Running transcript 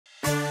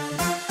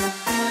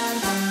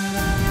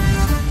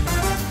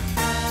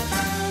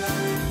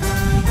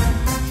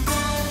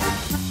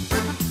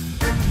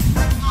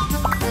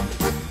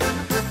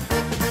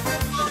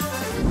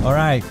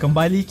Alright,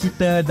 kembali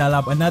kita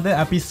dalam another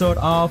episode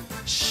of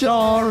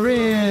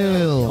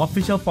Shawreel,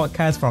 official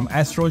podcast from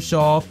Astro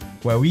Shaw,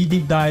 where we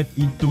deep dive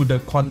into the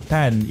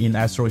content in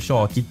Astro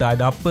Shaw. Kita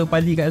ada apa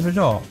pagi kat Astro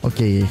Shaw?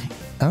 Okay,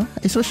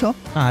 Astro Shaw?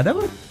 Ada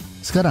apa?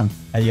 Sekarang?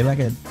 Yelah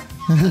kan.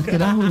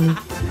 Kenapa?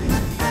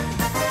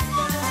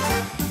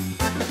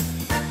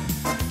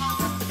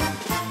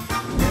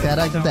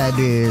 Sekarang kita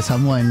ada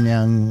someone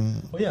yang...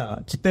 Oh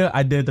ya, kita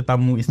ada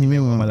tetamu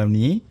istimewa malam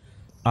ni.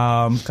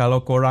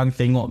 Kalau korang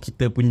tengok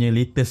kita punya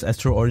latest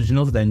Astro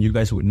Originals, then you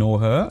guys would know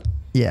her.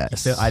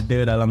 Yes. Kita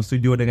ada dalam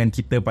studio dengan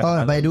kita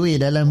pada by the way,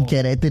 dalam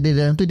karakter dia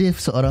dalam tu, dia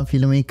seorang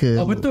filmmaker.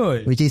 Oh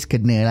betul. Which is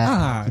kena lah.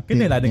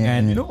 Kena lah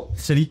dengan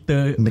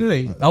cerita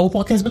our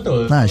podcast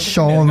betul.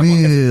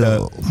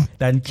 Shawreel.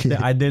 Dan kita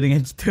ada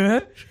dengan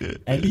kita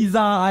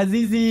Ellyza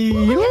Azizi.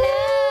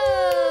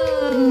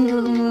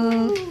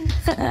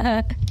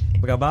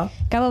 Apa khabar?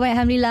 Khabar baik,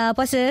 Alhamdulillah.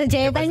 Puasa.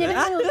 Jangan tanya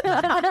dulu.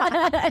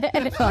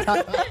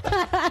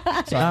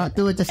 Soal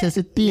tu macam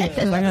sensitif.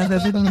 Sangat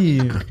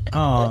sensitif.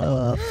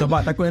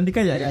 Sebab takut nanti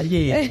kan ya.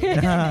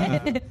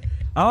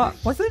 Awak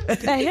puasa?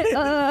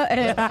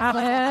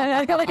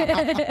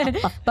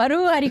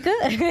 Baru hari ke?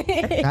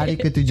 Hari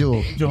ke-7.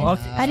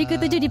 Hari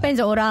ke-7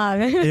 depends on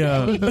orang.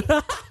 Ya.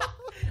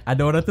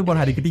 Ada orang tu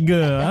baru hari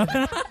ketiga.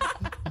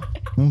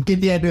 Mungkin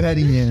dia ada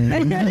harinya.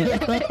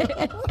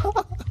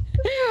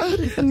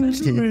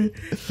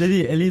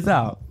 Jadi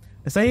Ellyza,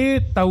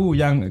 saya tahu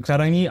yang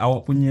sekarang ni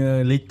awak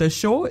punya latest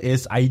show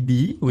is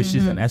ID, which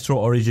is an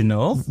Astro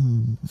Original.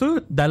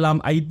 So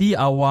dalam ID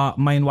awak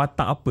main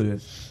watak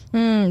apa?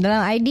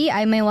 Dalam ID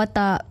I main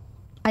watak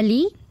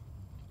Ali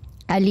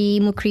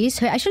Mukris.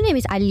 Her actual name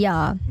is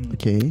Alia.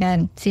 Okay.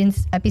 Kan,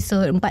 since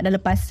episode 4 dah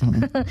lepas.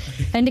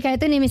 And the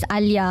character name is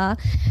Alia.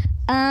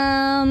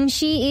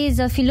 She is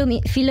a film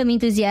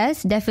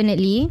enthusiast,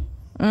 definitely.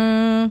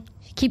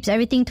 Keeps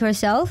everything to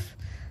herself.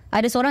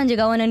 Ada seorang je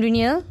kawan dalam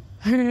dunia.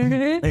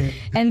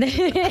 And then,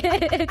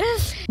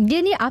 dia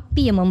ni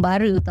api yang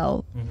membara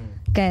tau.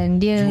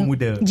 Kan dia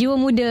jiwa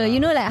muda. You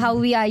know like how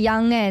we are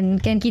young kan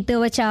kita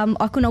macam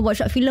aku nak buat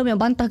short film yang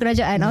bantah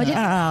kerajaan.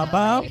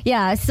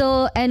 Yeah,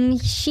 so and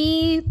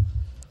she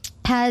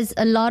has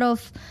a lot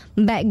of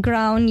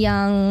background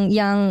yang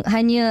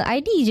hanya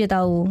ID je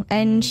tahu,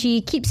 and she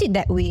keeps it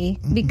that way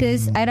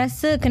because I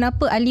rasa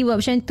kenapa Ali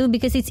buat macam tu,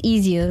 because it's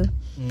easier.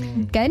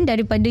 Kan,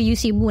 daripada you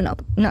sibuk nak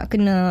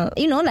kena,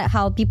 you know, like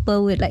how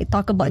people would like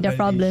talk about their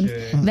problems,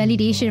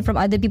 validation from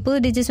other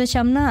people. They just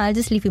macam I'll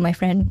just live with my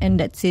friend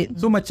and that's it.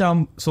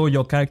 So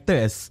your character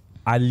as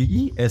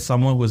Ali is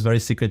someone who's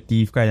very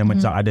secretive kan, yang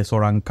macam ada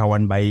seorang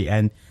kawan baik,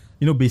 and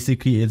you know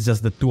basically it's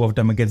just the two of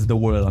them against the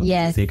world.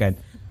 Yes. Say kan.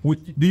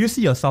 Do you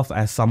see yourself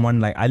as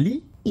someone like Ali?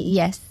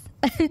 Yes.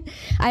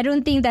 I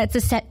don't think that's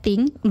a sad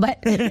thing,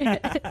 but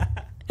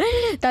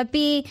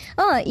tapi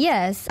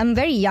yes, I'm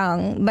very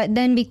young, but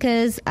then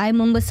because I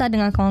membesar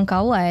dengan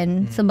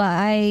kawan-kawan, sebab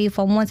I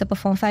form 1 sampai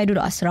form 5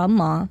 duduk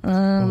asrama.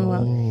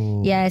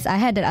 Yes, I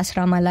had that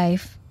asrama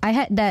life. I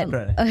had that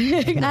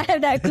I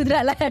have that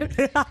kudrat life.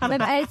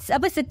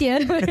 Apa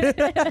setiap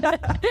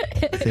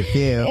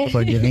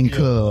for the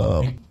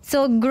anchor.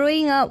 So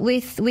growing up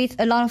with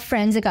a lot of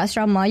friends dekat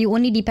asrama, you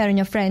only depend on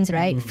your friends,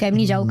 right?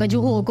 Family jauh ke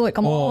Johor kot,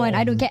 come on,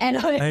 I don't care. 4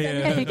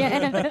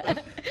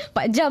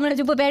 jam nak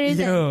jumpa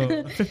parents.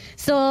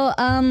 So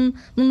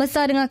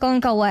membesar dengan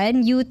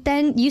kawan-kawan, you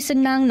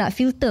senang nak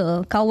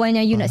filter kawan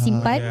yang you nak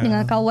simpan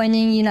dengan kawan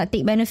yang you nak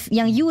take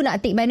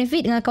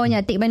benefit, dengan kawan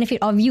yang take benefit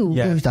of you.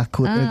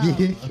 Takut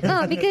lagi.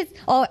 Because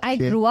I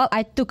grew up,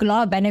 I took a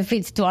lot of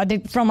benefits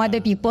from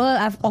other people.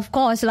 Of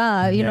course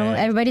lah, you know,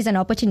 everybody's an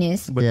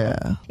opportunist.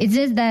 Yeah. It's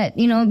just that,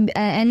 you know,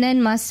 and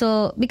then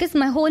masuk, because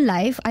my whole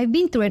life I've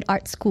been through an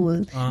art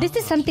school. This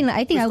is something that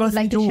I think I would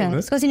like to share.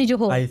 Sekolah sini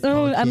Johor.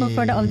 I'm a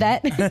product of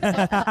that.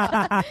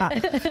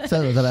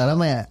 So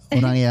ramai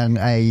orang yang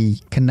I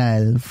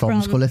kenal from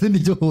sekolah sini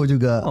Johor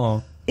juga.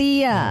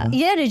 Iya,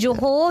 ada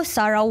Johor,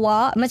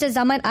 Sarawak. Macam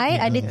zaman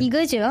I ada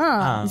 3 je.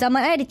 Zaman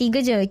I ada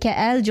 3 je,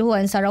 KL, Johor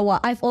and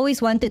Sarawak. I've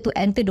always wanted to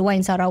enter the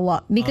one in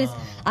Sarawak because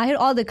I heard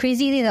all the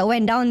crazy things that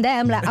went down there.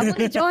 I'm like, I want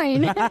to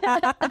join.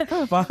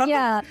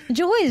 Yeah,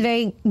 Johor is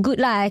very good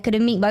lah,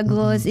 academic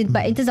bagus,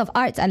 but in terms of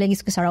arts I lagi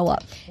suka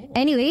Sarawak.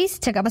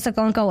 Anyways, cakap pasal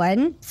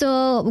kawan-kawan.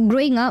 So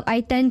growing up,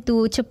 I tend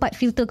to cepat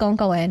filter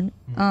kawan-kawan.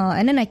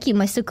 And then I keep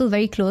my circle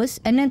very close.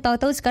 And then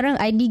tahu-tahu sekarang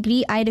I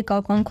degree, I ada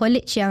kawan-kawan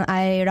college yang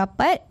I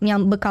rapat,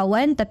 yang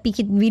berkawan, tapi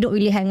we don't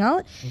really hang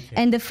out.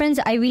 And the friends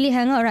that I really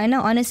hang out right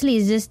now,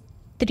 honestly, is just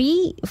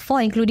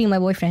 3-4 including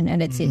my boyfriend, and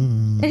that's it.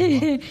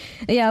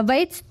 Yeah,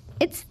 but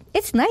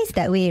it's nice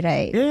that way,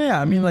 right? Yeah,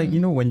 I mean like,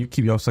 you know, when you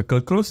keep your circle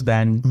close,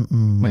 then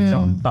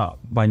macam tak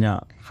banyak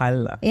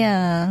hal lah.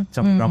 Yeah.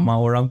 Macam ramai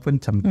orang pun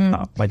macam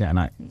tak banyak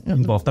nak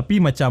involve. Tapi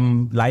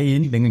macam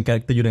lain dengan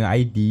karakter you dengan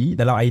ID,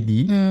 dalam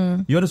ID,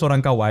 you ada seorang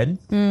kawan,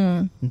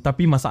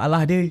 tapi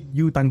masalah dia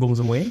you tanggung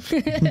semua.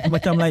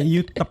 Macam like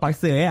you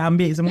terpaksa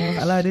ambil semua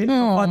masalah dia.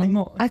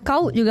 Tengok. I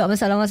kaut juga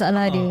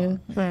masalah-masalah dia.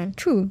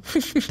 True.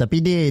 Tapi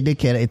dia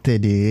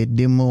karakter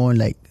dia more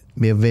like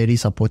Be very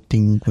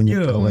supporting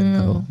punya kawan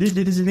tau. Dia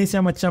jenis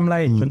yang macam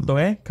lain. Contoh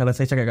kalau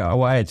saya cakap kat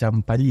awak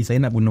Macam pagi saya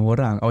nak bunuh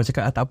orang, awak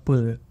cakap tak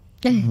apa.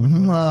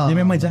 Dia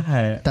memang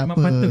jahat. Tak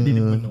memang apa. Patut dia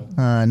dibunuh.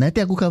 Nanti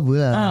aku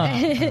cover lah.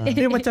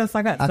 Dia macam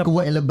sangat Aku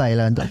buat yang lebay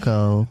lah untuk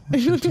kau.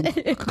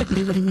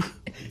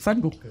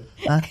 sanggup ke?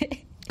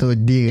 Tu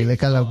dia lah.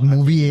 Kalau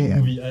movie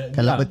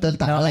kalau betul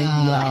tak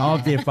lah.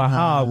 Okay,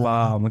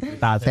 faham.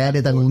 Tak, Saya ada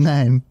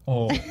tanggungan.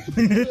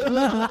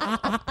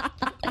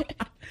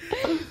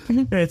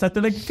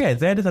 Satu lagi kan,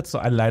 saya ada satu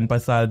soalan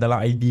pasal dalam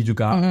ID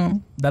juga.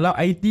 Dalam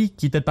ID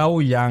kita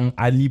tahu yang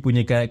Ali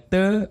punya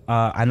karakter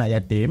anak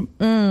yatim.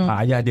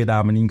 Ayah dia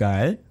dah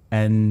meninggal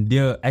and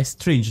dia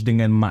estranged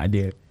dengan mak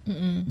dia.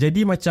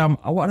 Jadi macam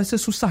awak rasa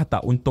susah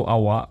tak untuk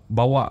awak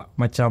bawa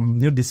macam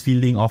this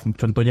feeling of,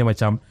 contohnya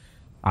macam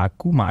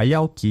aku mak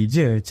ayah okey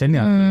je, macam ni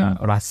aku nak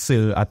rasa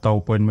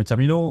ataupun macam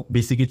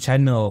basically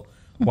channel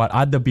what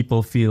other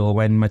people feel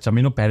when macam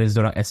parents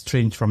diorang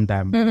estranged from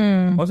them.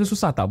 Maksudnya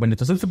susah tak benda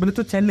tu? So benda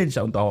tu challenge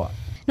tak untuk awak?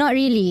 Not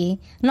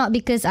really. Not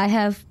because I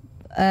have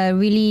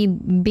really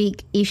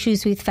big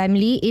issues with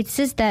family. It's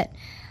just that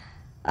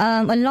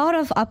a lot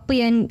of apa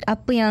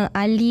yang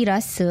Ali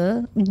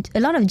rasa,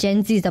 a lot of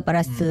Gen Z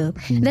dapat rasa.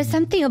 There's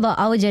something about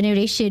our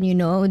generation,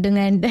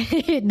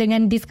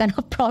 dengan this kind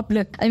of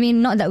problem. I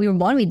mean, not that we were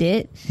born with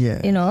it.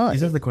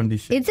 It's just the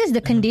condition. It's just the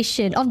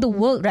condition of the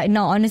world right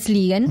now,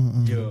 honestly kan.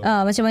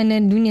 Macam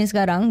mana dunia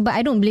sekarang. But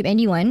I don't blame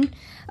anyone.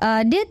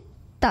 Dia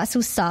tak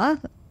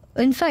susah.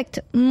 In fact,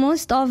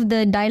 most of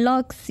the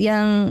dialogues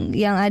yang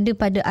ada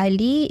pada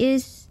Ali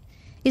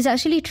is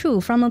actually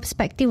true from a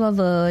perspective of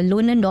a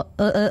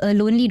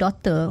lonely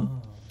daughter.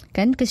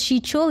 Kan? Because she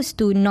chose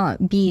to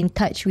not be in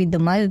touch with the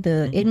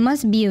mother. It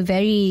must be a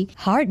very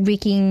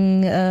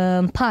heartbreaking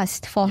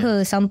past for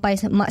her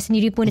sampai mak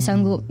sendiri pun dia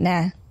sanggup.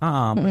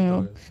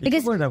 Betul.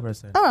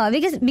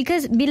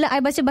 Because bila I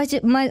baca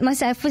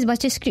masa I first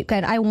baca skrip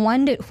kan, I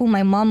wondered who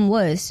my mom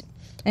was.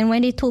 And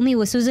when they told me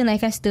it was Susan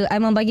Lancaster, I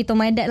memang bagi tahu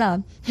my dad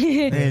lah.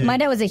 My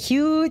dad was a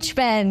huge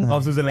fan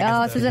of Susan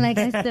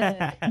Lancaster.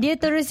 Dia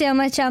terus yang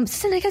macam,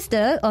 Susan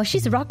Lancaster? Oh,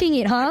 she's rocking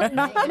it, huh?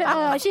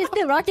 She's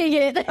still rocking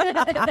it.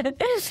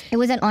 It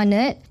was an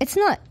honor. It's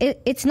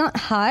not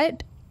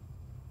hard.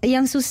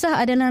 Yang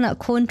susah adalah nak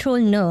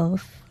control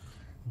nerve.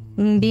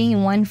 Being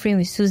in one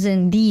frame with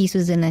Susan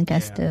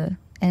Lancaster.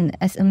 And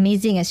as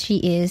amazing as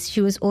she is,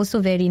 she was also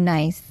very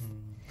nice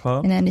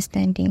and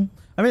understanding.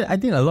 I mean, I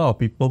think a lot of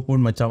people pun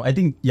macam, I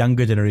think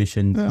younger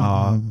generations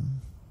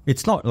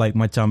it's not like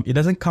macam, it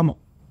doesn't come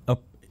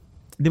up,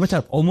 dia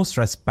macam almost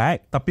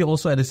respect, tapi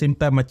also at the same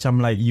time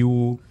macam like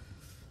you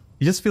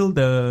just feel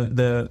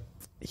the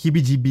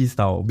heebie-jeebies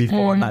tau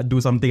before nak do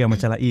something yang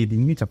macam like dia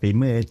ni macam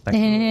famous,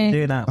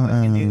 dia nak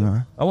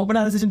dia. Awak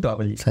pernah rasa macam tu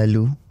apa?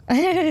 Selalu.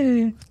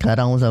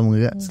 Sekarang pun sama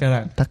juga.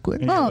 Sekarang takut.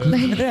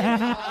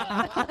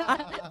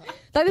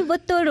 Tapi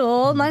betul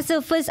tu,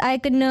 masa first I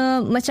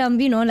kena macam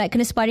like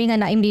kena sparring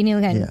dengan Naim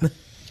Daniel kan.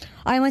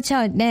 I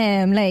macam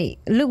damn, like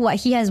look what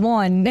he has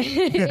won.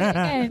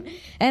 And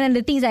then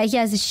the things that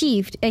he has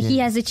achieved,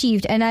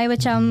 and I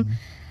macam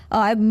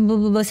I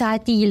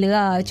besar hati gila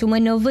lah. Cuma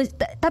nervous.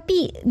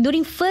 Tapi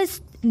during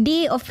first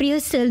day of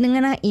rehearsal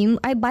dengan Naim,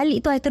 I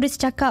balik tu I terus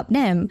cakap,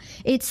 damn,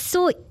 it's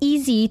so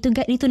easy to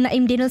get into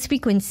Naim Daniel's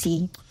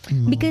frequency.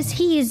 Because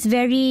he is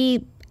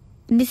very,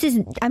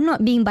 I'm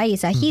not being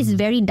biased. He is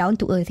very down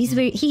to earth. He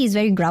is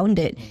very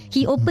grounded.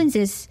 He opens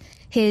his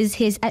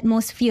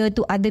atmosphere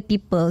to other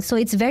people, so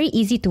it's very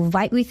easy to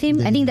vibe with him.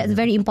 I think that's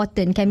very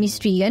important,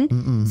 chemistry kan.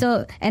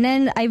 So, and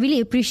then I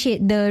really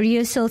appreciate the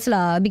rehearsals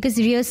lah, because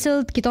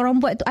rehearsal kita orang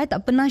buat tu, I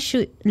tak pernah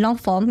shoot long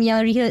form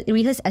yang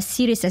rehearse as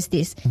serious as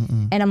this.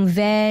 And I'm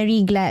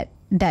very glad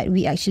that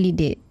we actually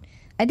did.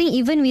 I think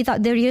even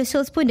without the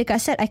rehearsals pun dekat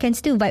set, I can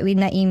still vibe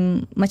with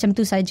Naim macam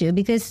tu saja,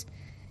 because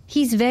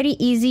he's very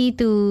easy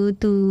to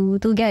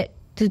get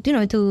to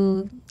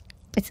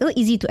it's so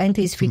easy to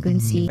enter his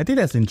frequency. I think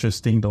that's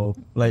interesting though.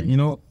 Like,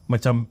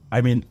 macam,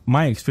 I mean,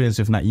 my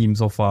experience with Naim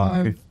so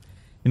far, with,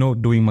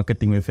 doing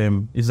marketing with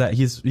him, is that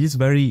he's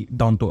very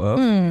down to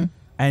earth.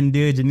 And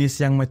dia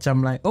jenis yang macam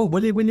like, oh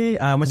boleh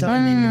macam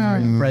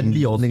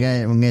friendly also.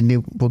 Dengan dia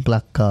pun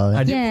kelakar.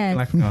 Dia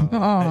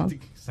kelakar.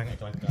 Sangat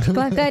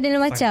kelakar dia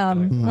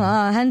macam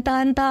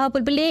hantar-hantar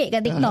pelik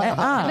kat TikTok.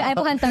 I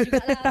pun hantar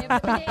juga lah.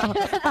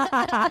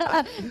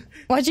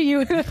 Watching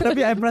you.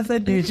 Tapi I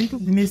perasan dia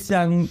jenis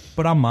yang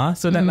peramah.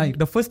 So that like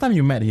the first time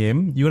you met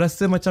him, you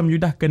rasa macam you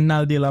dah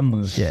kenal dia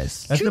lama.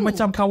 Yes. Rasa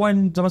macam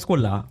kawan zaman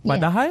sekolah.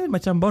 Padahal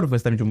macam baru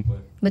first time jumpa.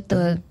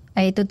 Betul.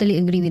 I totally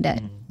agree with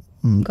that.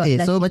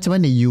 So macam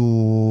mana you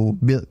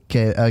build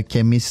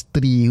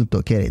chemistry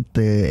untuk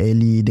karakter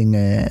Ellie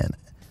dengan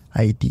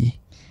IT?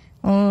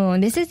 Oh,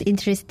 this is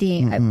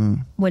interesting.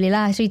 Boleh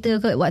lah cerita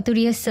ke waktu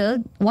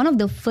rehearsal. One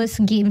of the first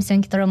games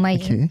yang kita orang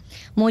main,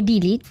 Modi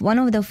League, one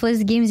of the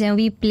first games yang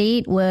we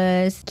played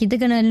was kita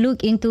kena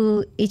look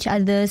into each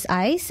other's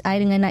eyes.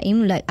 I dengan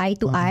Naim, like eye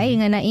to eye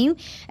dengan Naim.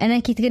 And then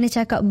kita kena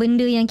cakap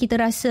benda yang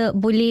kita rasa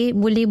boleh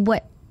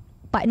buat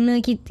partner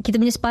kita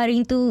punya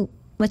sparring tu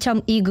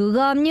macam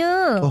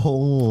geramnya.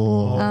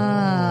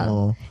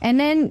 And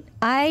then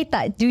I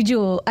tak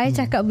jujur, I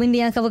cakap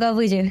benda yang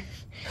cover-cover je.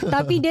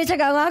 Tapi dia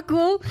cakap dengan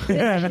aku,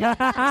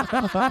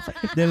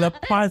 dia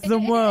lepas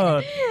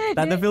semua.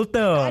 Tak ada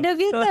filter. Tak ada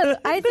filter.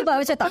 I sebab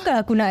macam takkan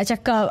aku nak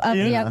cakap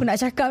apa yang aku nak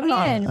cakap ni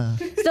kan.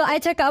 So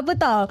I cakap apa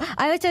tau,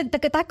 I macam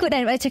takut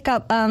dan I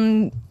cakap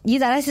you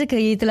tak rasa ke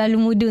you terlalu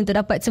muda untuk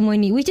dapat semua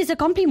ni, which is a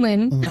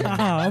compliment.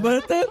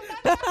 Betul.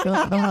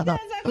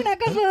 Aku nak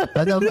cover.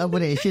 Tak tahu apa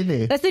reaction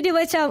dia. Lepas tu dia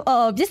macam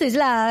biasa je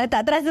lah,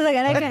 tak terasa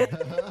sangat lah kan.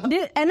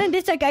 And then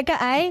dia cakap kat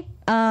I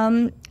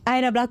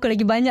dah berlakon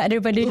lagi banyak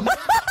daripada ni.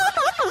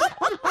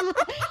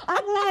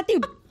 Allah hati.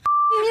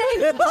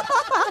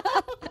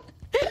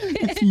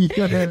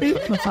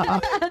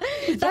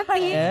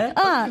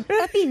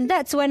 Tapi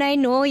that's when I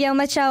know yang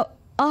macam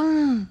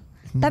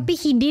tapi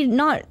he did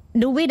not,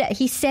 the way that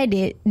he said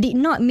it did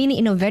not mean it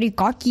in a very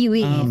cocky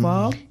way.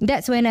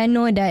 That's when I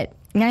know that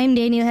Naim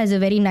Daniel has a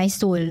very nice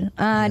soul.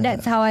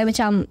 That's how I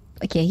macam,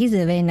 okay, he's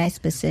a very nice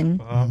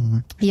person.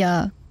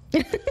 Yeah.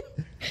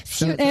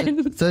 So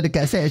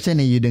dekat set macam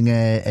ni you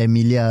dengan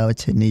Emilia,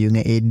 macam ni you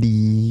dengan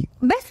Eddie?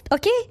 Best,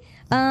 okay.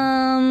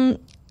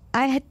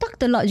 I had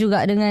talked a lot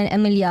juga dengan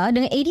Emilia.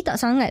 Dengan Eddie tak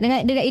sangat.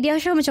 Dengan Eddie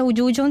Ashra macam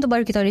hujung-hujung tu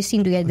baru kita ada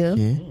scene together.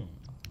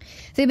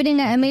 So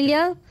dengan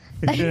Emilia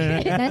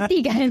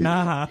nanti kan.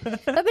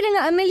 Tapi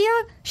dengan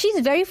Amelia,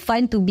 she's very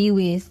fun to be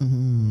with.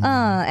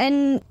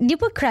 And dia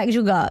pun crack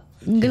juga,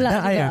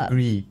 gelap juga. I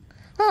agree.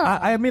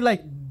 I mean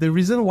like the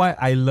reason why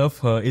I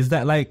love her is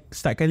that like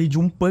setiap kali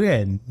jumpa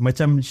kan,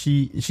 macam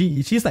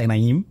she's like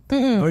Naim,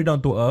 very down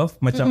to earth,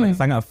 macam like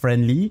sangat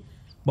friendly,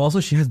 but also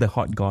she has the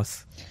hot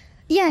goss.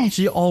 Yes.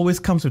 She always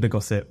comes with the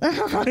gossip.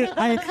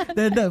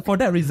 For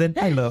that reason,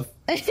 I love.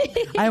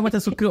 I macam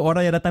suka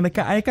orang yang datang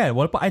dekat I kan,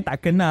 walaupun I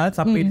tak kenal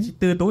siapa dia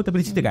cerita tu, tapi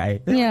dia cerita kat I.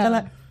 Macam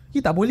like,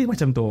 you tak boleh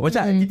macam tu.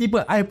 Macam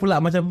tiba-tiba I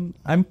pula macam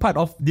I'm part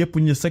of dia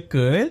punya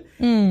circle.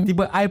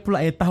 Tiba I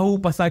pula yang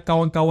tahu pasal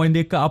kawan-kawan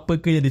dia ke apa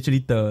ke yang dia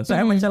cerita. So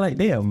I macam like,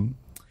 damn,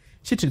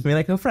 she treats me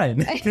like her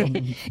friend.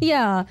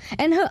 Yeah.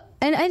 And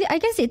I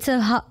guess it's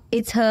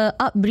her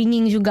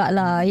upbringing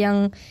jugalah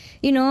yang,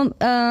 you know,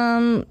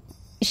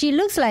 she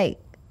looks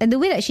like, the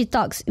way that she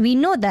talks, we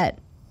know that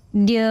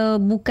dia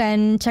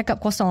bukan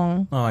cakap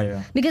kosong.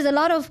 Because a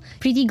lot of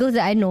pretty girls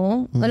that I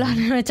know, a lot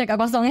of them cakap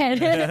kosong kan.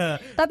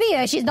 Tapi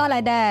she's not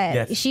like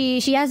that. Yes.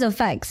 She has her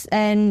facts,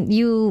 and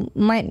you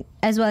might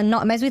as well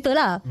not mess with her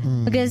lah.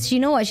 Because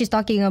she know what she's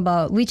talking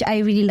about, which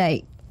I really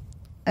like,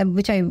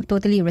 which I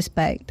totally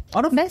respect.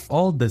 Out of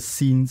all the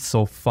scenes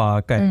so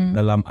far kan,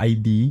 dalam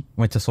ID,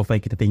 macam so far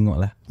kita tengok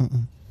lah,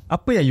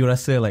 apa yang you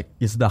rasa like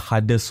is the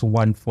hardest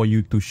one for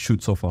you to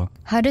shoot so far?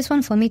 Hardest one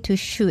for me to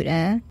shoot,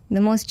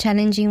 the most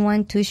challenging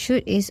one to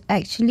shoot is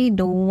actually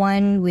the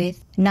one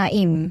with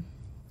Naim.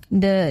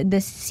 The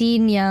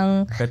scene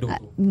yang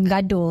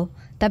gaduh.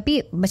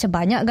 Tapi macam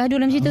banyak gaduh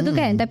dalam cerita tu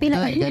kan. Tapi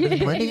nak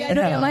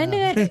gaduh yang mana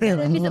kan?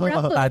 Kita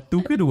berapa? Satu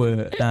ke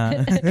dua?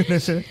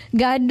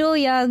 Gaduh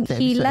yang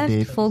he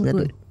left for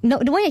good. No,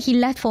 the one yang he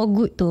left for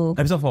good tu.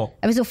 Episode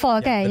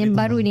 4 kan, yang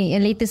baru ni, yang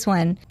latest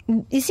one.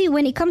 You see,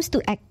 when it comes to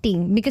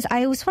acting, because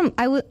I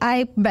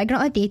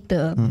background on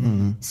theater.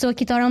 So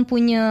kita orang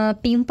punya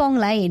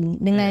ping-pong lain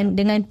dengan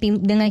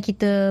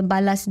kita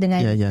balas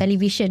dengan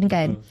television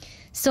kan.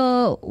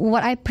 So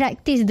what I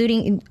practice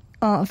during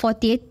for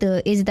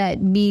theater is that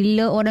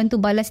bila orang tu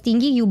balas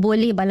tinggi, you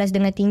boleh balas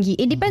dengan tinggi.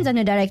 It depends on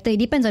the director, it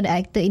depends on the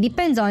actor, it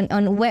depends on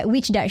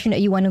which direction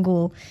that you want to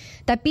go.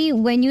 Tapi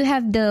when you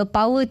have the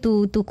power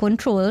to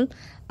control,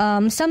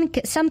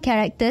 some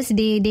characters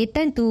they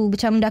tend to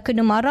macam dah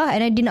kena marah,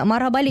 and then dia nak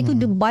marah balik tu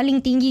dia baling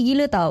tinggi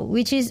gila tau,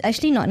 which is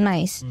actually not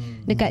nice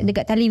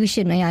dekat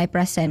television yang I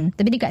perasan.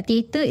 Tapi dekat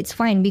theater it's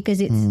fine because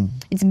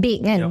it's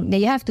big kan.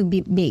 You have to be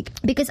big.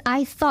 Because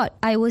I thought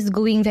I was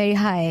going very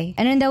high,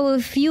 and then there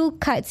were a few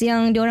cuts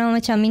yang diorang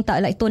macam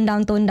minta like tone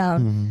down.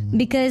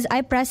 Because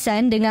I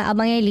perasan dengan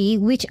Abang Eli,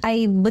 which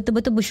I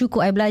betul-betul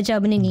bersyukur I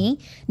belajar benda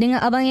ni dengan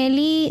Abang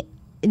Eli,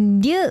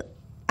 dia,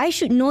 I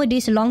should know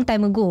this a long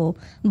time ago,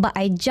 but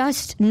I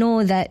just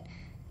know that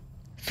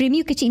frame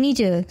you kecil ni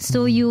je,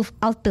 so you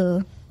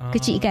alter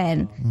kecil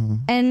kan.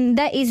 And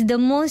that is the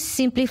most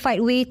simplified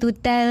way to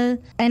tell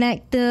an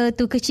actor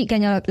to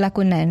kecilkan your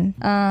lakonan.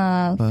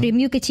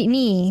 Frame you kecil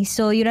ni,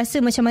 so you rasa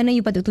macam mana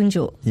you patut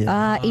tunjuk,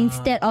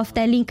 instead of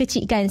telling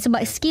kecilkan.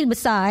 Sebab skill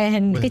besar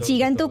kan,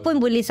 kecilkan tu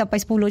pun boleh sampai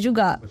 10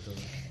 juga.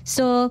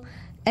 So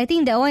I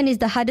think that one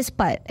is the hardest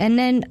part. And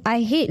then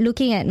I hate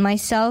looking at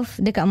myself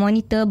dekat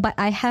monitor, but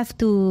I have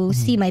to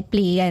see my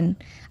play kan.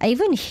 I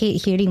even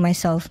hate hearing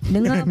myself.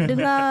 Dengar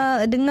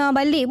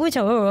balik pun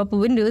macam apa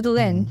benda tu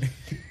kan.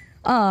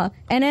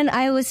 And then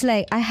I was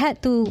like, I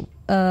had to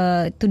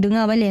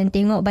dengar balik and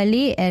tengok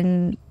balik,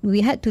 and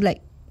we had to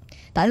like,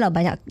 tak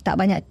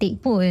banyak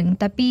take pun,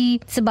 tapi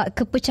sebab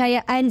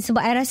kepercayaan, sebab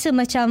I rasa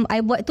macam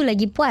I buat tu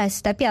lagi puas,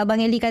 tapi Abang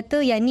Eli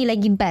kata yang ni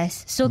lagi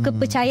best. So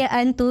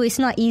kepercayaan tu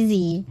is not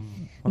easy,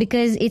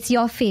 because it's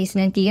your face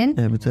nanti kan.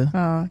 Betul.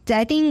 So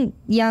I think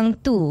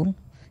yang tu,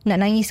 nak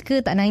nangis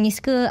ke tak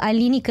nangis ke,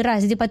 Ali ni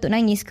keras, dia patut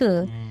nangis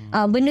ke.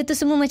 Benda tu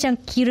semua macam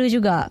kira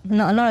juga.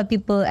 Not a lot of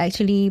people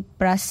actually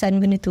perasan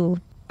benda tu.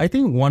 I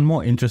think one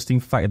more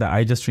interesting fact that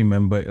I just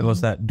remembered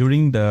was that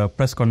during the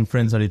press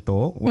conference hari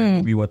tu,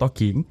 when we were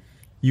talking,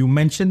 you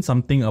mentioned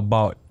something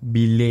about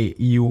bilik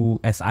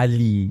you as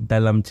Ali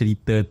dalam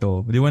cerita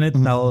tu. Do you want to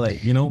tell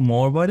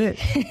more about it?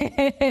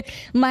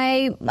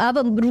 My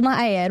rumah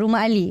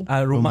rumah Ali.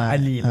 Rumah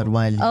Ali.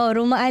 Rumah Ali. Oh,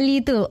 rumah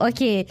Ali tu.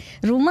 Okay,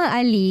 rumah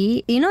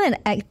Ali, an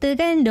actor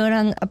kan,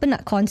 diorang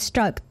nak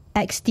construct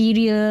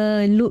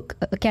exterior look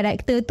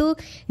character tu,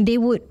 they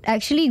would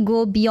actually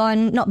go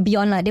beyond, not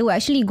beyond lah, they would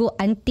actually go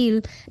until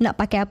nak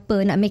pakai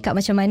apa, nak make up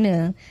macam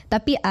mana.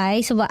 Tapi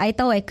sebab I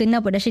tahu I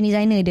kenal production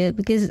designer dia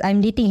because I'm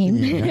dating him.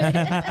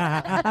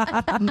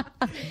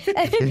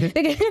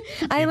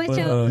 I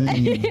macam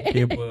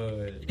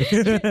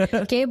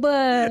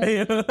kabel.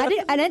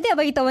 Nanti I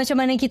bagi tahu macam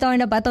mana kita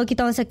orang dapat tahu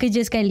kita orang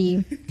sekerja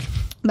sekali.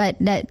 But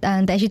that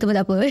actually tu pun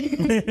tak apa.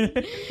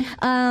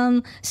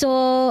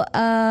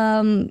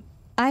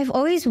 I've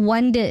always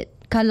wondered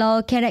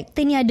kalau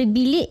karakter ni ada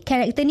bilik,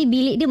 karakter ni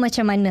bilik dia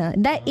macam mana.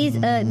 That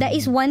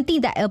is one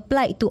thing that I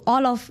applied to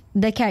all of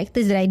the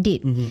characters that I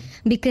did,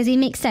 because it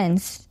makes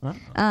sense.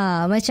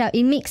 Macam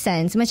it makes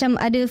sense.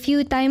 Macam ada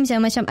few times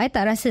yang macam I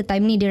tak rasa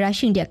time ni dia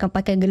rushing, dia akan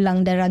pakai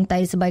gelang dan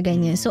rantai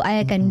sebagainya. So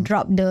I akan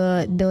drop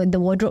the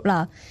wardrobe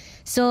lah.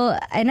 So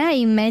and I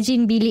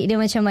imagine bilik dia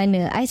macam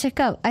mana. I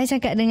cakap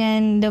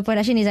dengan the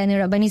production designer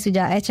Rabbani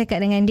Suja, I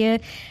cakap dengan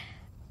dia,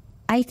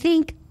 I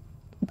think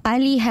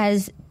Ali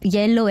has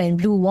yellow and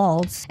blue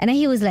walls. And then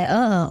he was like,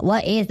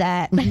 what is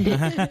that?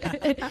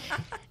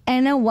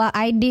 And then what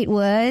I did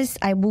was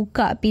I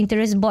buka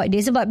Pinterest board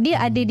dia, sebab dia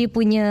ada dia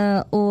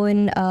punya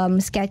own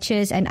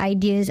sketches and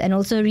ideas and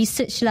also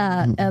research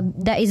lah,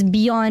 that is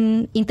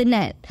beyond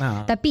internet.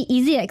 Tapi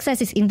easy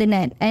access is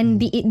internet, and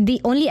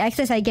the only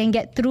access I can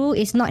get through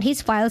is not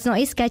his files, not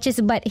his sketches,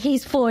 but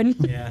his phone.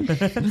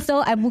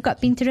 So I buka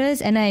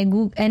Pinterest and I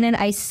Google, and then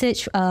I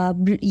search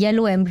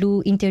yellow and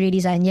blue interior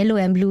design,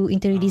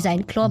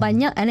 keluar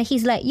banyak. And then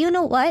he's like, you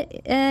know what,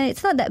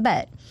 it's not that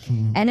bad.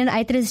 And then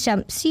I terus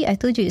macam, see, I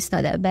told you it's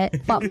not that bad.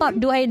 Pop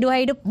 2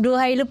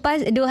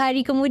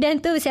 hari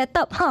kemudian tu set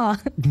up.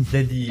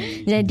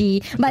 Jadi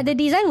but the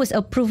design was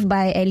approved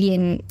by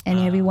Alien and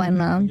everyone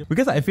lah.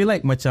 Because I feel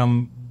like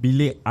macam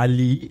bilik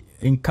Ali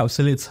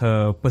encapsulates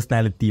her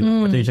personality.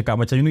 Macam you cakap,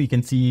 macam you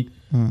can see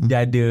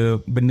dia ada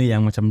benda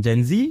yang macam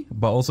Gen Z,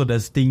 but also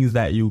there's things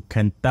that you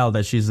can tell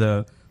that she's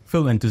a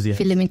film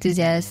enthusiast,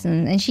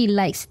 and she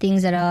likes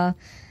things that are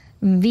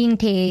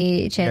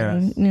vintage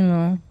and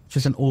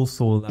she's an old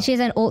soul. She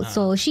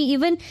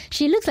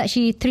looks like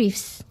she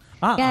thrifts.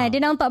 Dia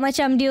nampak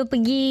macam dia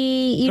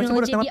pergi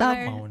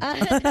JDR.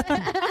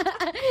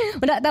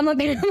 Budak taman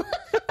Pelakon.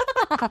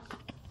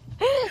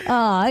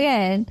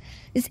 Kan.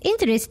 It's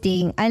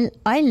interesting.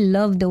 I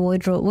love the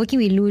wardrobe. Working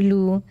with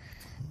Lulu,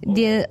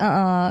 dia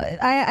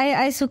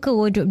I suka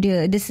wardrobe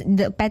dia.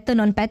 The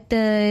pattern on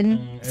pattern.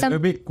 A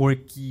bit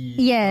quirky.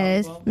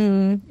 Yes.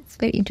 It's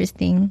very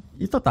interesting.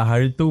 You tahu tak,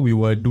 hari tu we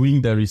were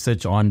doing the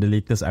research on the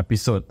latest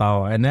episode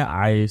tau, and then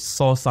I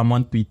saw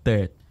someone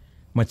tweeted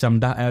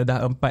macam dah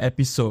 4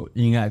 episode.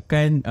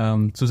 Ingatkan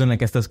Susan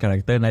Lancaster's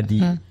character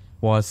Nadi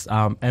was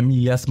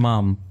Amelia's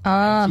mom.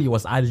 She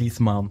was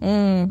Ali's mom.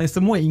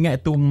 Semua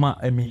ingat tu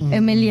mak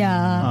Amelia.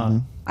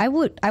 I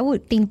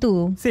would think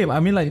too. Same. I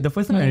mean, like the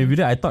first time I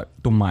reviewed it, I thought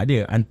tu mak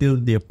dia, until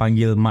dia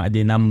panggil mak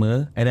dia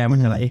nama, and then I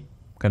macam like,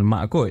 bukan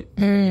mak kot,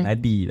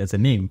 Nadi, that's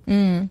a name.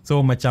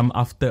 So macam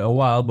after a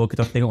while baru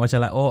kita tengok macam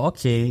like, oh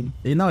okay,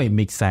 now it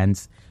makes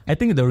sense. I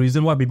think the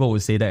reason why people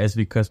would say that is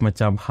because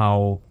macam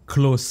how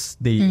close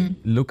they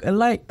look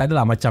alike. Tak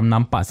adalah macam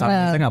nampak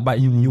sama sangat, but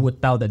you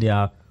would tell that they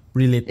are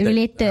related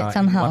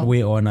somehow, one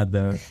way or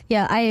another.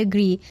 Yeah, I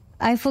agree.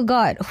 I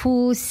forgot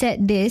who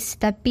said this,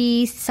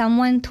 tapi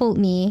someone told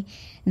me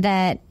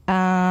that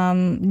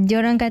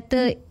diorang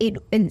kata it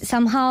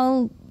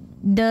somehow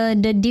the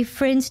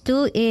difference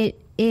tu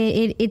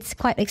it's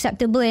quite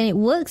acceptable and it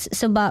works,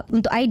 sebab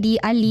untuk Ali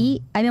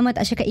I memang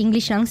tak cakap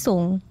English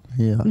langsung.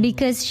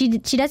 Because she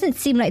doesn't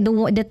seem like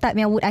the type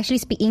yang would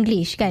actually speak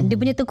English kan. Dia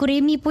punya Tengku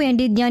Remy pun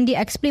yang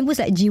dia explain pun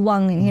like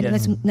jiwang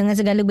dengan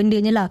segala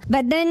bendanya lah.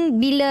 But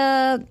then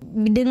bila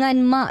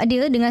dengan mak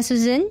dia, dengan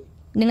Susan,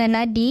 dengan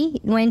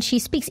Nadi, when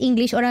she speaks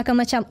English, orang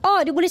akan macam,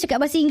 oh, dia boleh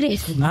cakap bahasa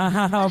Inggeris.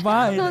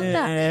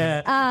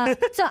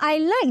 So I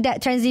like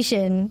that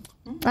transition.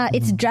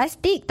 It's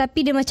drastic,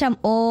 tapi dia macam,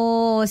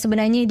 oh,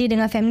 sebenarnya dia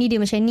dengan family dia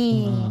macam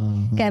ni.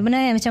 Kan,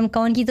 benar macam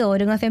kawan kita, oh,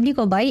 dengan family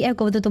kau baik,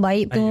 kau betul-betul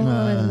baik tu.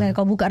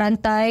 Kau buka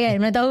rantai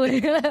kan, mana tahu.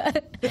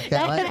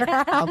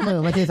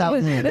 Sama, macam sama.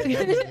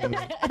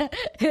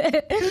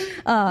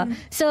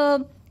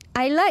 So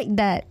I like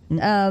that.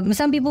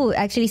 Some people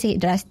actually say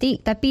it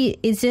drastic,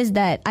 tapi it's just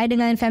that I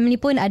dengan family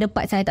pun ada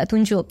part saya tak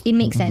tunjuk. It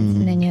makes sense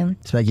sebenarnya.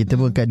 Sebab kita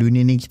pun kat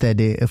dunia ni kita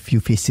ada a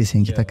few faces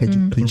yang kita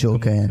akan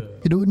tunjukkan.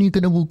 Hidup ni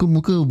kena buka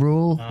muka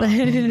bro.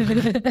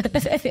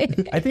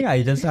 I think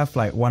I just have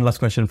like one last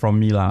question from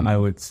me lah.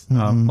 I would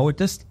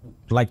just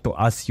like to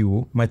ask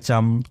you,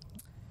 macam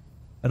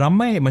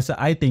ramai masa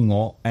I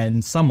tengok,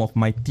 and some of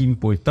my team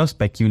pun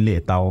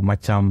speculate tau,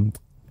 macam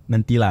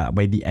nantilah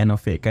by the end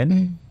of it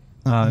kan,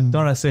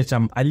 Diorang rasa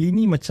macam Ali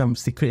ni macam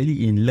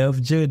secretly in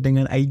love je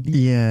dengan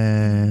ID.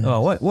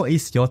 What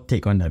is your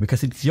take on that?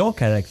 Because it's your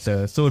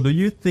character. So do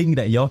you think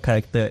that your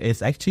character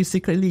is actually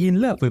secretly in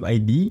love with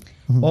ID,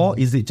 or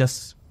is it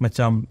just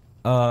macam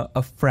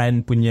a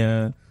friend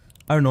punya,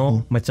 I don't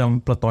know, macam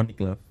platonic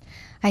love?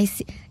 I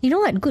see. You know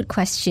what? Good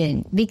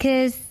question.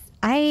 Because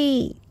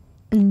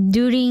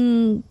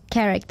during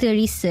character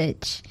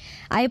research,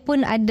 I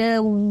pun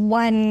ada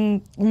one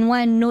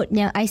note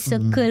yang I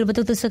circle,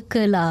 betul-betul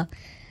circle lah.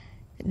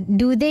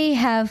 Do they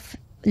have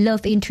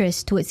love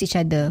interest towards each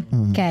other?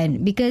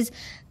 Kan? Because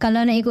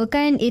kalau nak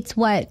ikutkan, it's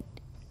what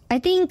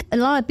I think a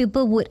lot of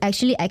people would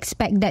actually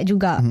expect that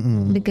juga.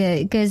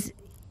 Because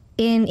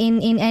in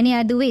any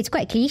other way, it's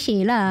quite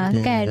cliche lah,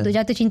 kan? Untuk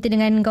jatuh cinta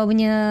dengan kau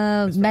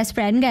punya best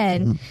friend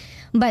kan?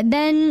 But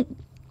then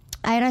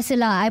I rasa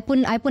lah, I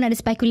pun ada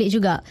speculate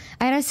juga.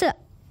 I rasa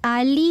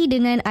Ali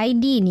dengan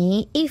ID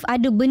ni, if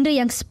ada benda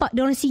yang spark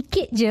diorang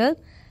sikit je,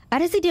 I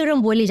rasa dia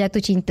orang boleh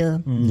jatuh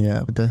cinta.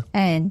 Ya, betul.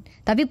 And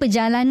tapi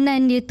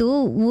perjalanan dia tu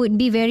would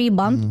be very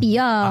bumpy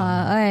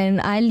lah.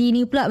 And Ali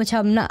ni pula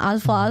macam nak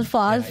alpha.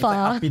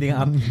 Api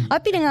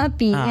dengan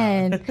api.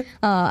 Kan.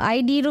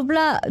 ID tu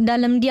pula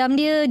dalam diam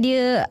dia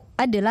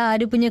adalah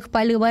dia punya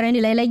kepala barang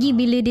dia lain lagi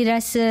bila dia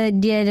rasa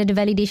dia ada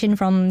validation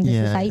from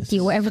the society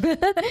or whatever.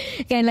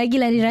 Kan,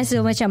 lagilah dia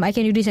rasa macam I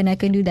can do this and I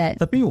can do that.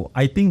 Tapi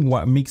I think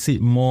what makes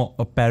it more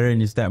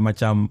apparent is that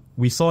macam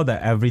we saw that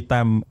every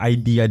time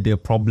ID ada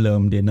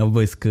problem, dia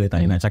nervous ke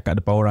tak nak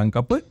cakap depan orang ke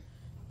apa,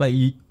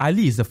 like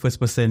Ali is the first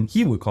person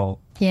he would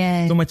call.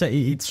 So macam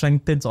it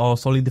strengthens or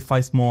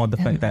solidifies more the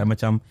fact that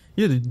macam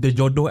the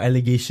jodoh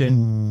allegation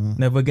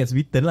never gets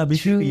beaten lah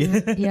basically.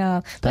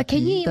 But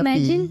can you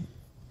imagine?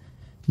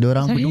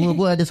 Diorang berdua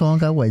pun ada seorang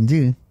kawan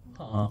je.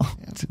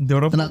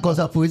 Diorang nak call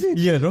siapa je.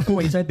 Ya, diorang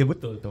pun macam ada,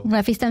 betul tu.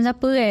 Nak FaceTime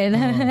siapa kan?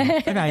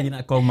 Kan dia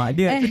nak call mak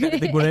dia,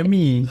 dia tegur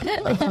Remy.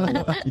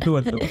 Itu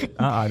betul.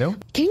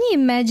 Can you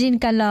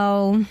imagine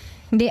kalau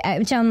dia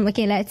macam,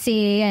 okay, let's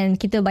say kan,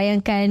 kita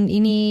bayangkan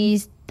ini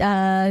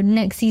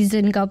next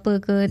season ke apa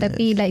ke,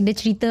 tapi like the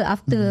cerita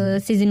after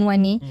season 1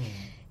 ni,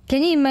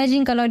 can you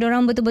imagine kalau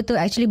diorang betul-betul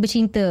actually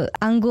bercinta,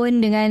 Anggun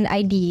dengan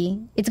ID?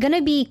 It's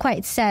gonna be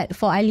quite sad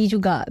for Ali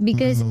juga.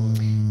 Because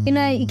you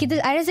know,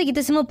 I rasa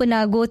kita semua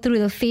pernah go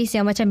through the phase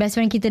yang macam best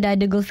friend kita dah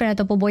ada girlfriend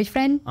ataupun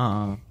boyfriend,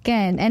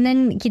 kan? And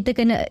then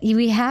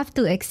we have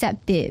to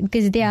accept it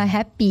because they are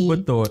happy.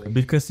 Betul.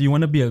 Because you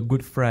want to be a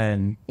good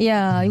friend.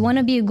 Yeah, you want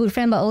to be a good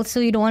friend, but also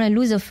you don't want to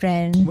lose a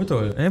friend.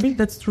 Betul. I mean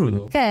that's true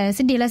though. Kan,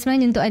 sedih lah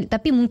sebenarnya untuk Ali,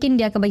 tapi mungkin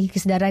dia akan bagi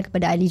kesedaran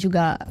kepada Ali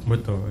juga.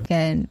 Betul.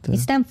 Kan, betul.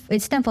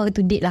 It's time for her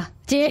to date lah.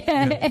 It's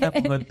time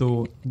for her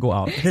to go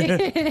out.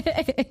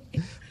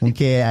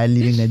 Mungkin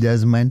Ali dengan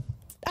Jazman.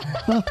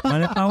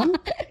 Mana tahu?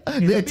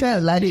 Dia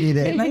macam lari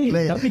dia.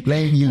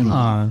 Lain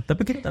gila.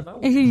 Tapi kita tak tahu.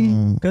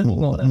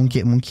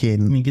 Mungkin.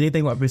 Kita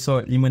tengok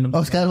episod 5, 6.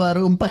 Oh, sekarang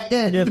baru 4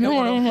 kan? Ya, sekarang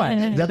baru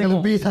 4. Jangan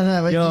lebih sangat.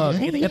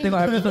 Kita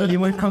tengok episod 5,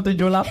 6,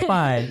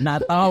 7, 8. Nak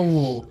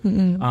tahu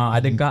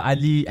adakah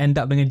Ali end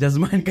up dengan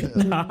Jazman ke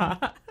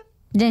tak?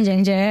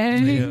 Jangan.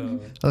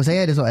 Oh,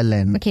 saya ada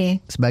soalan.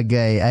 Okay.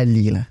 Sebagai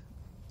Ali lah,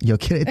 your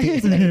character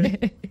is Ali.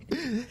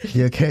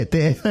 Your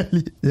character is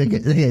Ali.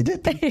 Saya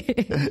jatuh.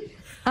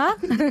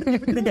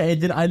 Kita kat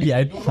agent Ali.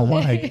 I don't know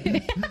why.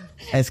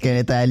 As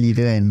character Ali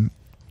tu kan,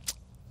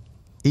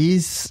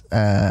 is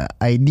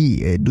ID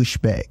a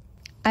douchebag?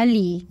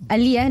 Ali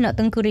nak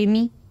tengku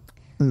Remy.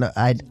 No,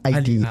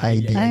 ID.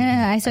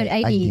 Sorry,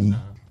 ID.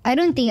 I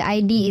don't think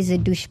ID is a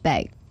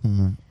douchebag.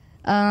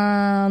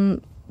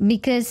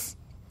 Because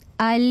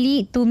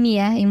Ali, to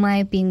me in my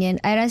opinion,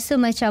 I rasa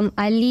macam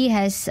Ali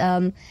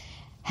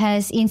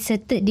has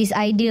inserted this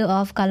idea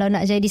of kalau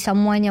nak jadi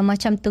someone yang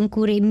macam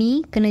Tengku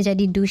Remy, kena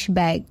jadi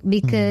douchebag.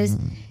 Because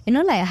you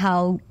know like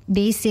how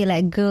they say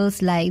like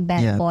girls like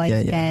bad boys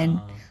kan.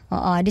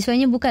 Dia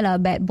sebenarnya bukanlah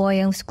bad boy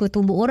yang suka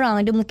tumbuk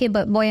orang. Dia mungkin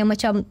bad boy yang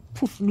macam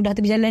ludah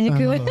tepi jalan je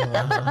ke.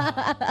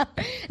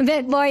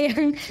 Bad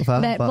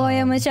boy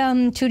yang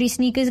macam curi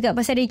sneakers kat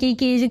pasar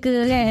KK je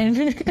ke kan.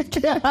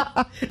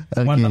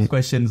 One of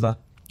questions lah.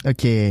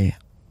 Okay,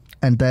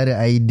 antara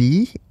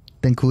ID,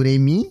 Tengku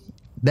Remy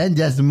dan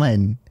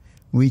Jazman,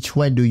 which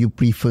one do you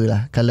prefer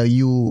lah? Kalau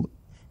you,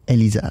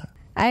 Ellyza.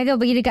 I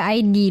akan pergi dekat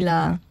ID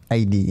lah.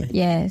 ID.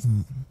 Yes.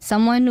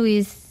 Someone who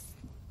is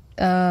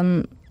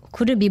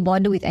couldn't be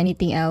bothered with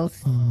anything else.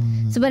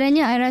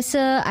 Sebenarnya I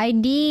rasa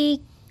ID,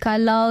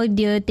 kalau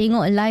dia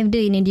tengok live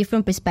dia in a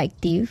different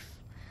perspective,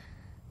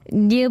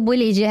 dia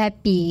boleh je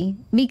happy.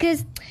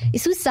 Because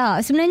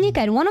susah sebenarnya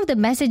kan. One of the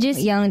messages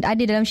yang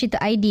ada dalam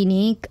cerita ID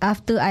ni,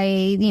 after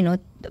I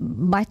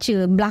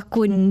baca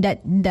berlakon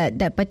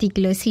that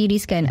particular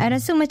series kan, I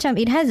rasa macam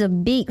it has a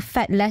big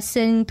fat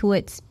lesson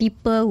towards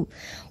people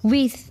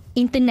with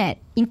internet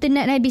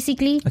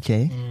basically.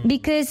 Okay.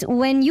 Because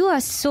when you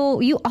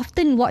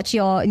often watch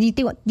you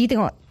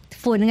tengok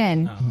phone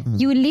kan,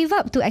 you live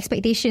up to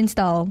expectations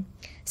tau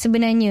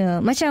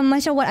sebenarnya. Macam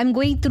what I'm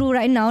going through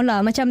right now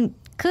lah, macam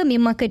ke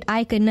memang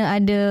I kena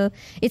ada.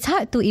 It's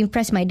hard to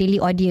impress my daily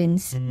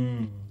audience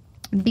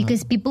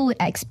because people would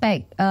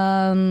expect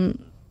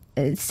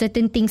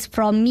certain things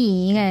from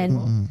me kan.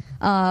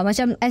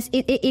 Macam as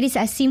it is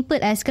as simple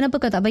as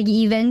kenapa kau tak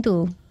bagi event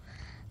tu.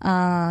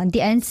 The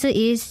answer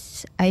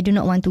is I do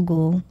not want to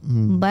go.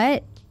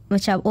 But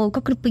macam kau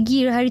kena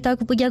pergi hari tu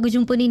aku pergi, aku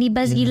jumpa ni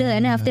buzz gila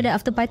kan. After that,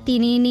 after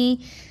party ni.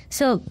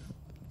 So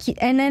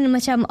and then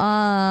macam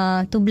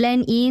to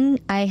blend in,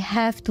 I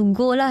have to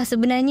go lah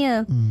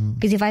sebenarnya.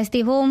 Because if I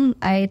stay home,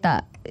 I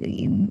tak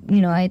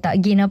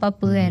gain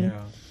apa-apa kan.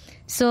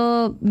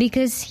 So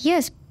because he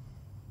has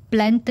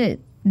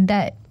planted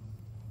that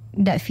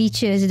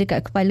features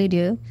dekat kepala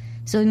dia,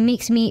 so it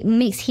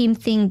makes him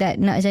think that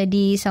nak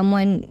jadi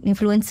someone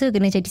influencer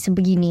kena jadi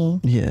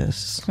sebegini.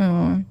 Yes.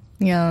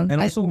 Yeah. And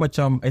also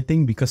macam I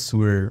think because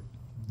we're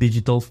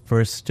digital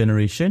first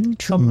generation,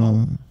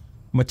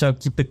 macam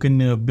kita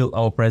kena build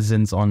our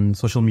presence on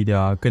social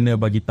media, kena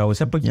bagi tahu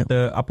siapa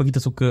kita, apa kita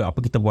suka,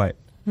 apa kita buat.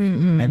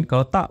 And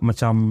kalau tak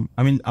macam,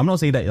 I mean, I'm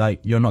not saying that like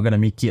you're not gonna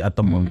make it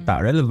atau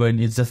tak relevant.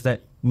 It's just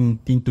that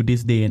into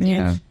this day and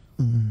age,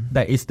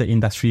 that is the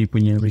industry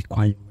punya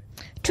requirement.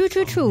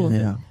 True.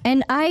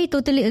 And I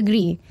totally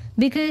agree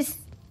because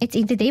it's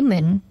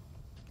entertainment.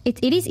 It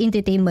is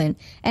entertainment,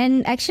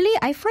 and actually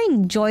I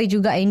find joy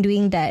juga in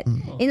doing that.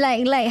 In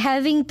like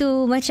having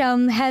to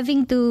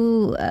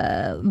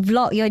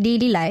vlog your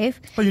daily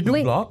life. Oh, you do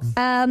vlogs?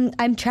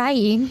 I'm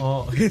trying.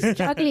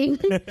 Struggling,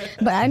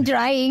 but I'm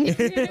trying.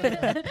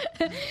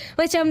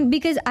 Macam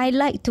because I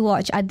like to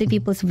watch other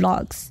people's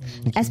vlogs,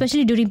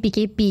 especially during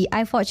PKP.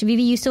 I've watched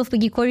Vivi Yusof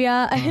pergi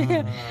Korea.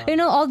 You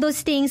know, all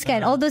those things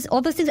kan. All those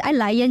things I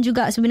layan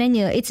juga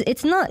sebenarnya.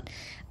 It's not.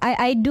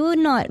 I do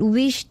not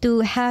wish to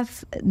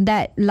have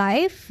that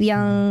life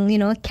yang, you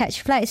know,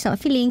 catch flights,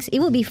 not feelings. It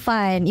would be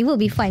fun.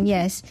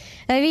 Yes.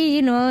 I mean,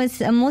 you know,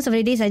 most of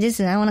the days I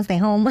want to stay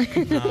home.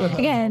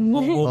 Again.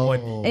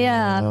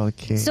 Yeah.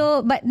 Okay.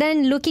 So, but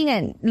then looking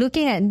at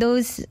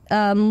those,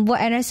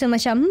 what I rasa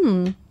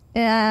macam,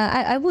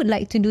 I would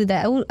like to do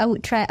that.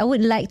 I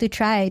would like to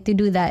try to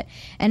do that.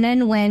 And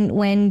then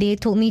when they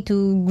told me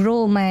to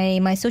grow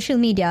my social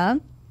media,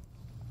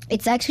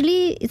 it's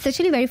actually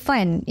very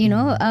fun, you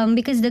know,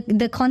 because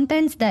the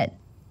contents that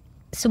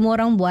semua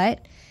orang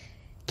buat,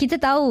 kita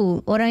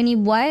tahu orang ni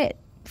buat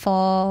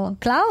for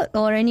cloud,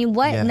 orang ni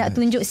buat nak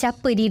tunjuk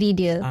siapa diri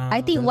dia. I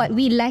think what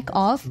we lack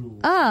of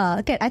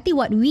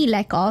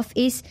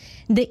is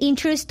the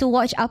interest to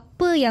watch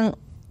apa yang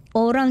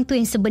orang tu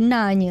yang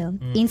sebenarnya,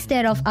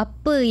 instead of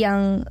apa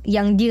yang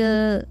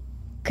dia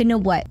kena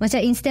buat.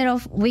 Macam instead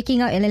of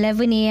waking up at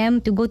 11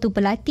 a.m. to go to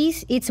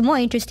Pilates, it's more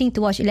interesting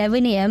to watch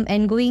 11 a.m.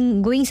 and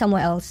going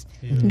somewhere else,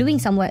 doing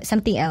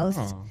something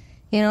else.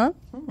 You know,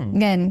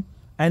 kan?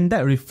 And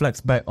that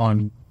reflects back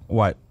on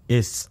what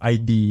is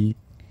ID.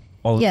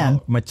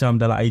 Macam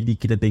dalam ID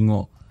kita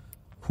tengok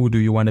who do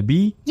you want to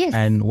be,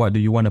 and what do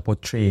you want to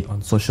portray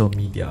on social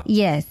media.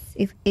 Yes,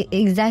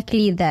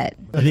 exactly that.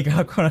 Jadi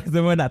kalau korang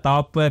semua nak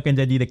tahu apa akan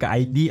jadi dekat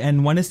ID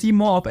and want to see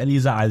more of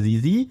Ellyza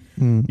Azizi,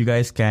 you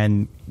guys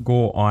can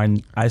go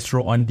on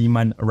Astro On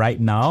Demand right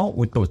now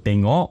untuk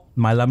tengok.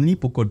 Malam ni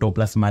pukul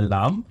 12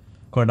 malam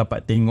korang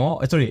dapat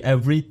tengok.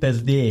 Every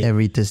Thursday.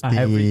 Every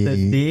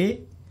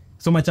Thursday.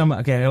 So macam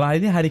kalau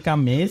hari ni hari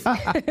Khamis,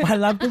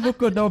 malam tu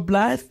pukul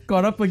 12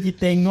 korang pergi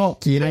tengok.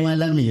 Kira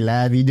malam ni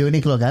lah video ni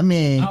keluar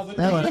Khamis.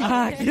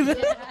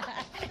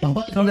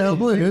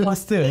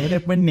 Master dia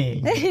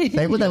pening.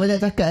 Saya pun tak banyak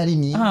cakap hari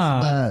ni.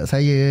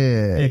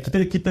 Saya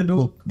kita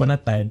duduk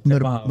Penatan.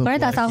 Korang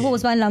tak sahur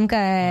semalam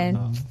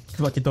kan?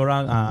 Sebab kita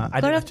orang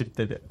ada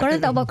cerita dia. Korang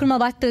tak buat kurma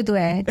butter tu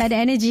tak ada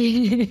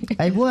energy.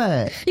 I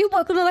buat. You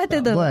buat kurma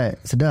butter tu? Buat.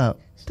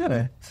 Sedap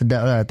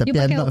lah. Tapi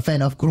I'm not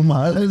fan of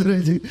kurma lah.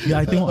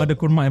 I tengok ada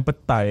kurma yang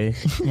petai.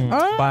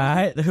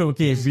 But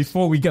okay,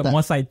 before we get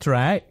more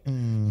sidetrack,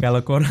 kalau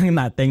korang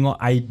nak tengok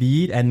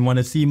ID and want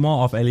to see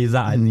more of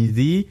Ellyza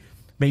Azizi,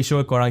 make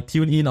sure korang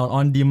tune in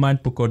on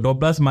demand pukul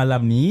 12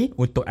 malam ni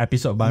untuk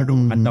episod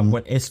baru,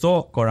 ataupun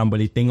esok korang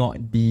boleh tengok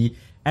di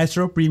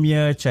Astro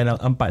Premier channel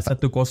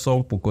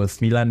 410 pukul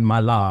 9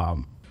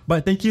 malam.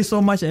 But thank you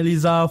so much,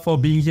 Ellyza,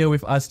 for being here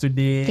with us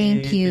today.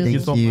 Thank you. Thank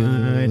you so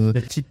much.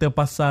 The cerita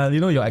pasal,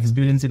 you know, your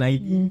experience in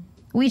ID.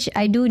 Which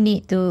I do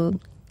need to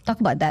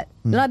talk about that.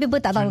 A lot of people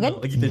tak tahu kan?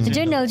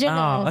 Journal.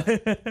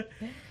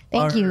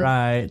 Thank you.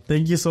 Alright.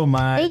 Thank you so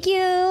much. Thank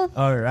you.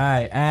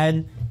 Alright.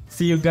 And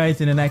see you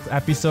guys in the next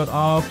episode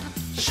of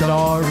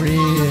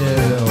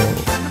Shawreel.